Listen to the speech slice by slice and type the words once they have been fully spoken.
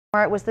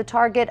It was the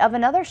target of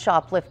another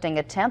shoplifting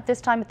attempt, this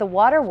time at the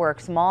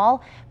Waterworks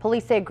mall.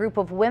 Police say a group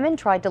of women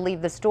tried to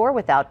leave the store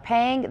without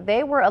paying.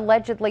 They were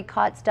allegedly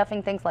caught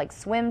stuffing things like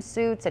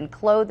swimsuits and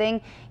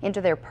clothing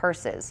into their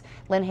purses.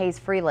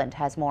 Hayes-Freeland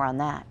has more on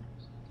that.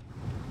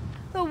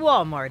 The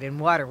Walmart in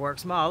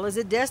Waterworks Mall is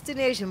a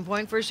destination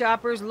point for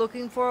shoppers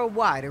looking for a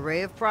wide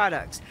array of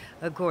products.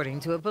 According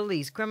to a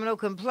police criminal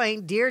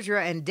complaint,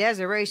 Deirdre and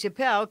Desiree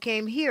Chappelle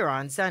came here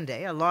on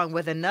Sunday along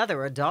with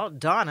another adult,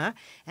 Donna,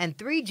 and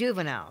 3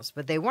 juveniles,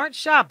 but they weren't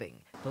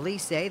shopping.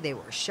 Police say they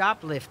were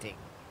shoplifting.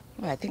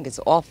 I think it's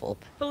awful.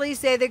 Police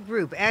say the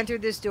group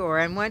entered the store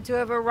and went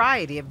to a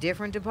variety of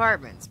different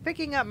departments,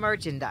 picking up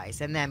merchandise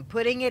and then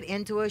putting it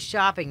into a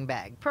shopping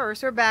bag,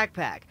 purse, or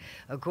backpack.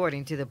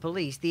 According to the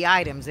police, the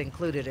items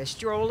included a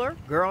stroller,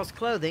 girls'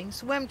 clothing,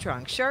 swim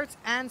trunks, shirts,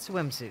 and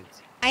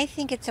swimsuits. I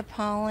think it's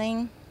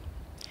appalling.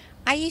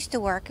 I used to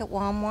work at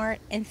Walmart,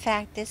 in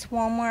fact, this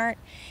Walmart,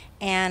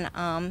 and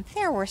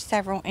there were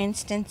several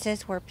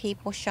instances where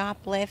people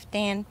shoplift,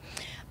 and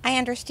I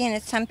understand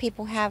that some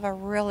people have a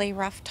really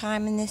rough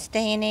time in this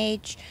day and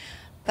age,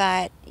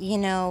 but, you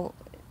know,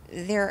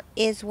 there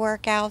is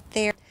work out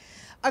there.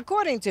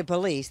 According to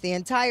police, the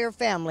entire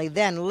family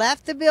then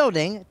left the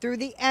building through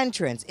the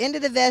entrance into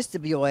the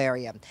vestibule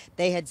area.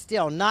 They had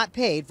still not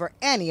paid for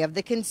any of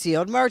the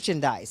concealed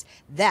merchandise.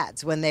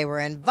 That's when they were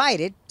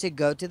invited to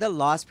go to the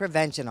loss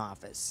prevention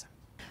office.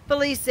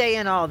 Police say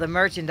in all, the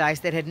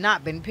merchandise that had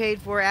not been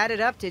paid for added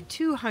up to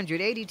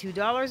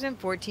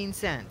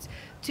 $282.14.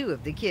 2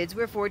 of the kids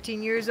were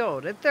 14 years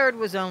old. A third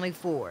was only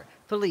 4.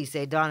 Police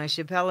say Donna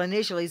Chappelle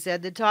initially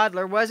said the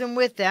toddler wasn't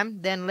with them,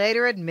 then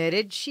later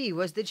admitted she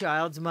was the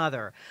child's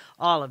mother.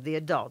 All of the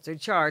adults are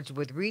charged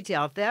with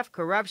retail theft,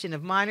 corruption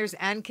of minors,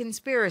 and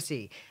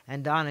conspiracy.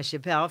 And Donna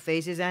Chappelle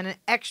faces an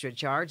extra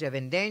charge of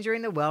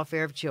endangering the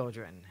welfare of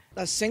children.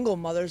 The single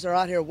mothers are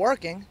out here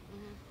working,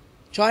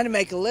 trying to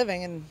make a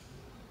living, and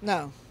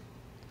no,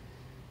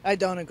 I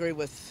don't agree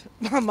with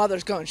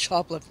mothers going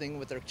shoplifting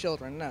with their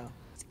children, no.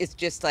 It's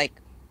just like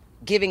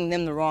giving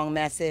them the wrong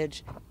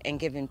message and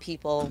giving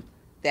people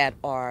that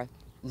are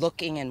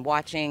looking and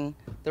watching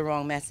the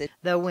wrong message.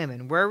 The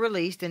women were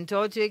released and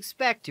told to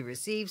expect to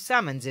receive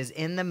summonses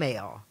in the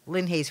mail.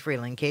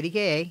 Hayes-Freeland,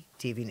 KDKA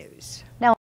TV News. Now